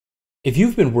If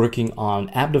you've been working on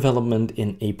app development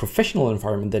in a professional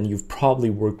environment, then you've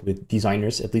probably worked with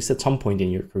designers, at least at some point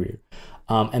in your career.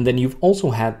 And then you've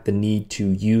also had the need to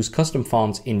use custom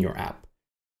fonts in your app.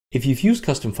 If you've used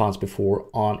custom fonts before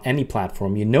on any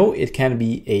platform, you know it can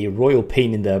be a royal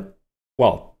pain in the,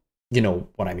 well, you know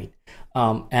what I mean.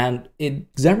 And in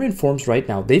Xamarin.Forms right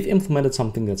now, they've implemented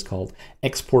something that's called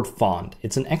export font.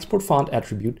 It's an export font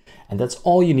attribute, and that's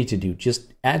all you need to do.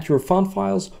 Just add your font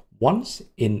files once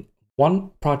in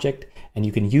one project, and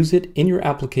you can use it in your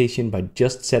application by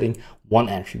just setting one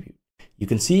attribute. You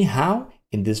can see how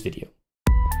in this video.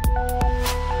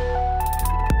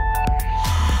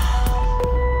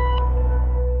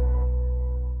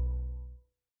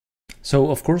 So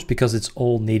of course, because it's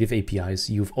all native APIs,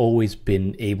 you've always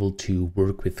been able to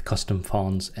work with custom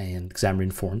fonts and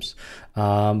Xamarin.Forms.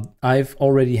 I've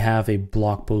already have a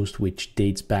blog post which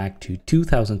dates back to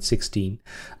 2016,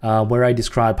 where I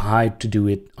describe how to do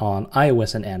it on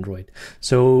iOS and Android.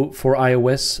 So for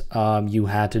iOS, you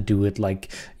had to do it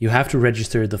like you have to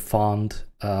register the font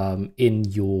in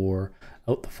your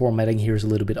the formatting here is a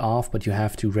little bit off, but you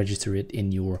have to register it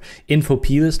in your info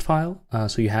plist file.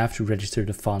 So you have to register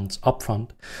the fonts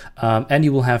upfront, and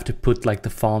you will have to put like the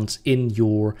fonts in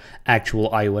your actual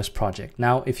iOS project.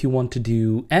 Now, if you want to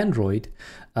do Android,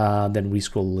 then we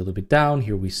scroll a little bit down.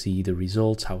 Here we see the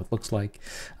results, how it looks like.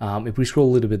 If we scroll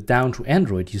a little bit down to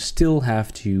Android, you still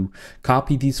have to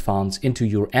copy these fonts into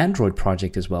your Android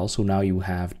project as well. So now you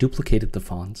have duplicated the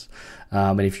fonts.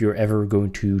 And if you're ever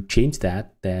going to change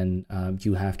that, then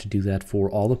you have to do that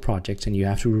for all the projects, and you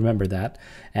have to remember that.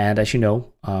 And as you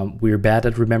know, we're bad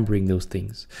at remembering those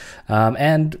things.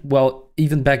 And well,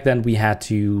 even back then we had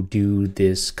to do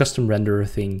this custom renderer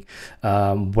thing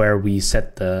where we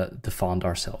set the font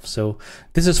ourselves. So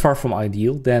this is far from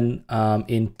ideal. Then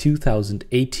in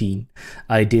 2018,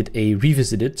 I did a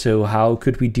revisited. So how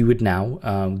could we do it now?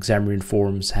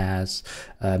 Xamarin.Forms has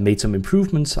made some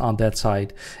improvements on that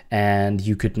side, and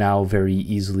you could now very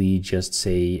easily just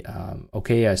say,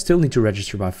 okay, I still need to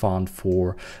register my font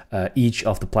for each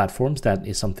of the platforms. That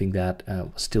is something that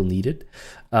was still needed.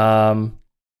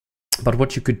 But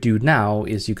what you could do now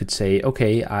is you could say,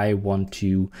 okay, I want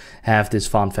to have this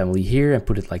font family here and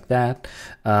put it like that.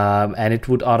 And it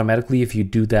would automatically, if you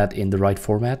do that in the right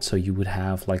format, so you would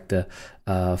have like the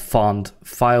font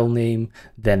file name,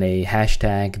 then a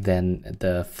hashtag, then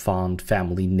the font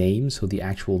family name, so the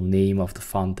actual name of the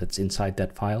font that's inside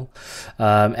that file.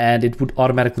 And it would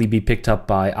automatically be picked up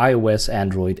by iOS,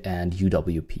 Android, and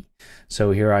UWP. So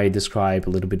here I describe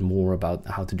a little bit more about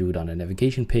how to do it on a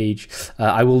navigation page.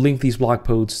 I will link these blog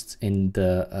posts in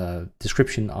the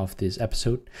description of this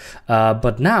episode.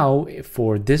 But now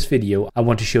for this video, I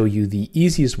want to show you the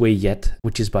easiest way yet,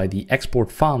 which is by the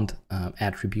export font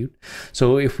attribute.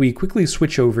 So if we quickly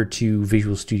switch over to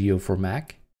Visual Studio for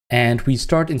Mac, and we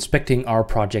start inspecting our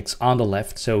projects on the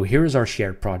left. So here is our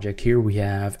shared project. Here we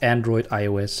have Android,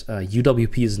 iOS,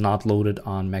 UWP is not loaded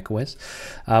on macOS.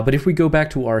 But if we go back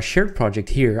to our shared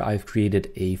project here, I've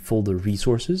created a folder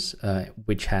resources,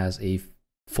 which has a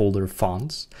folder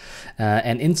fonts.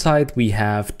 And inside we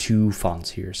have two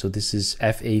fonts here. So this is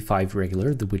FA5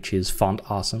 regular, which is font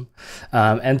awesome,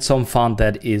 and some font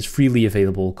that is freely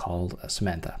available called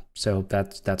Samantha. So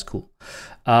that's cool.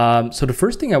 So the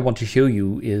first thing I want to show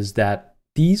you is that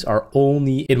these are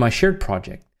only in my shared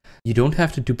project. You don't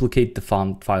have to duplicate the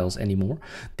font files anymore.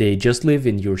 They just live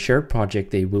in your shared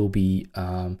project. They will be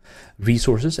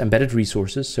resources, embedded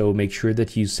resources. So make sure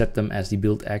that you set them as the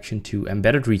build action to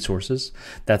embedded resources.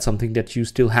 That's something that you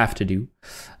still have to do.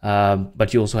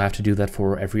 But you also have to do that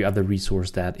for every other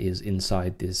resource that is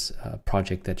inside this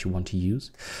project that you want to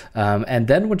use. And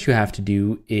then what you have to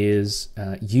do is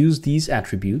use these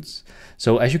attributes.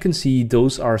 So as you can see,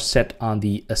 those are set on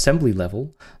the assembly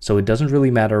level. So it doesn't really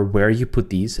matter where you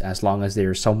put these, as long as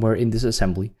they're somewhere in this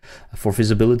assembly. For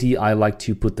visibility, I like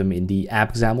to put them in the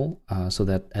app XAML, so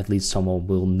that at least someone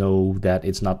will know that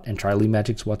it's not entirely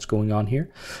magic what's going on here.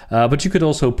 But you could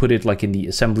also put it like in the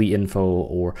assembly info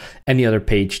or any other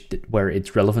page where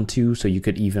it's relevant to. So you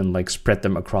could even like spread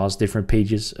them across different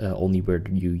pages, only where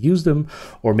you use them,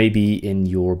 or maybe in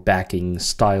your backing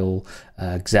style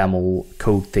XAML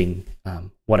code thing,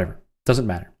 whatever, doesn't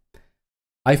matter.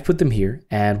 I've put them here,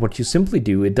 and what you simply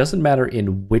do, it doesn't matter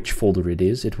in which folder it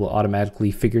is, it will automatically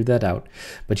figure that out,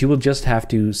 but you will just have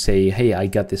to say, hey, I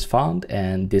got this font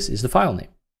and this is the file name.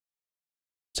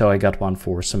 So I got one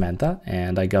for Samantha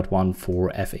and I got one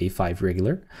for FA5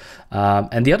 regular.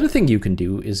 And the other thing you can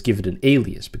do is give it an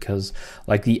alias, because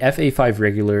like the FA5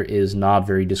 regular is not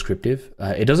very descriptive.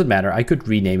 It doesn't matter. I could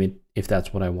rename it if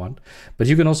that's what I want. But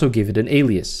you can also give it an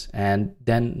alias, and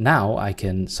then now I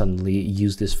can suddenly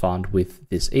use this font with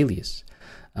this alias.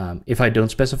 If I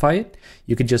don't specify it,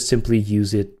 you can just simply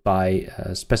use it by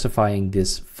specifying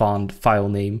this font file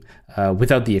name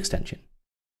without the extension.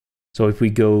 So if we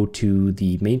go to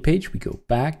the main page, we go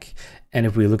back, and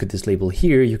if we look at this label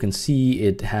here, you can see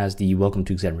it has the welcome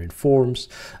to Xamarin.Forms,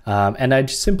 and I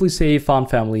just simply say font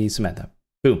family Samantha.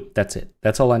 Boom, that's it.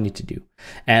 That's all I need to do.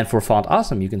 And for Font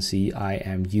Awesome, you can see I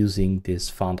am using this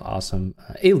Font Awesome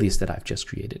alias that I've just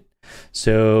created.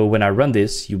 So when I run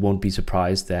this, you won't be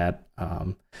surprised that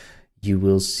you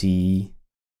will see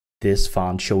this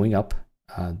font showing up.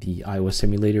 The iOS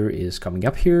simulator is coming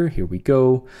up here. Here we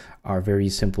go. Our very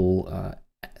simple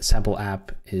sample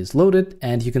app is loaded,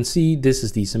 and you can see this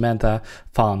is the Samantha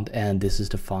font and this is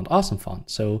the Font Awesome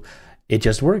font. So it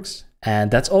just works.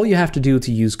 And that's all you have to do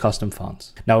to use custom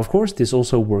fonts. Now, of course, this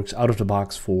also works out of the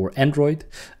box for Android.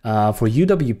 For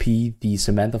UWP, the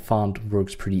Samantha font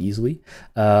works pretty easily.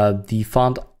 The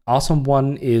Font Awesome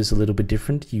one is a little bit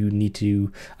different. You need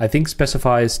to, I think,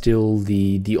 specify still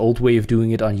the old way of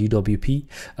doing it on UWP.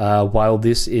 While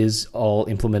this is all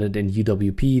implemented in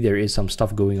UWP, there is some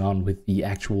stuff going on with the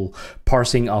actual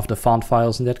parsing of the font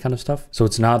files and that kind of stuff. So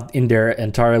it's not in there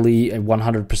entirely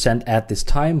 100% at this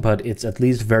time, but it's at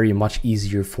least very much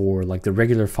easier for like the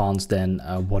regular fonts than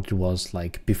what it was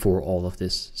like before all of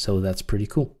this. So that's pretty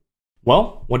cool.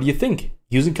 Well, what do you think?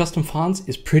 Using custom fonts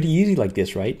is pretty easy like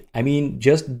this, right? I mean,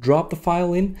 just drop the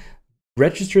file in,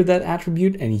 register that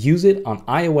attribute, and use it on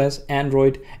iOS,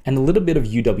 Android, and a little bit of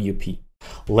UWP.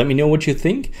 Let me know what you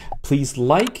think. Please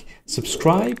like,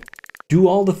 subscribe, do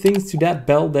all the things to that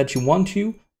bell that you want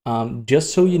to,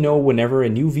 just so you know whenever a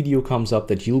new video comes up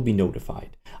that you'll be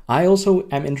notified. I also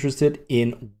am interested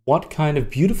in what kind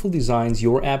of beautiful designs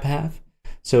your app have.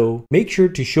 So make sure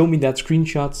to show me that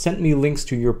screenshot, send me links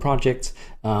to your projects,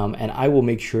 and I will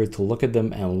make sure to look at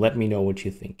them and let me know what you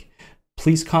think.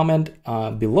 Please comment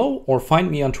below or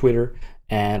find me on Twitter,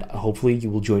 and hopefully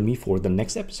you will join me for the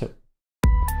next episode.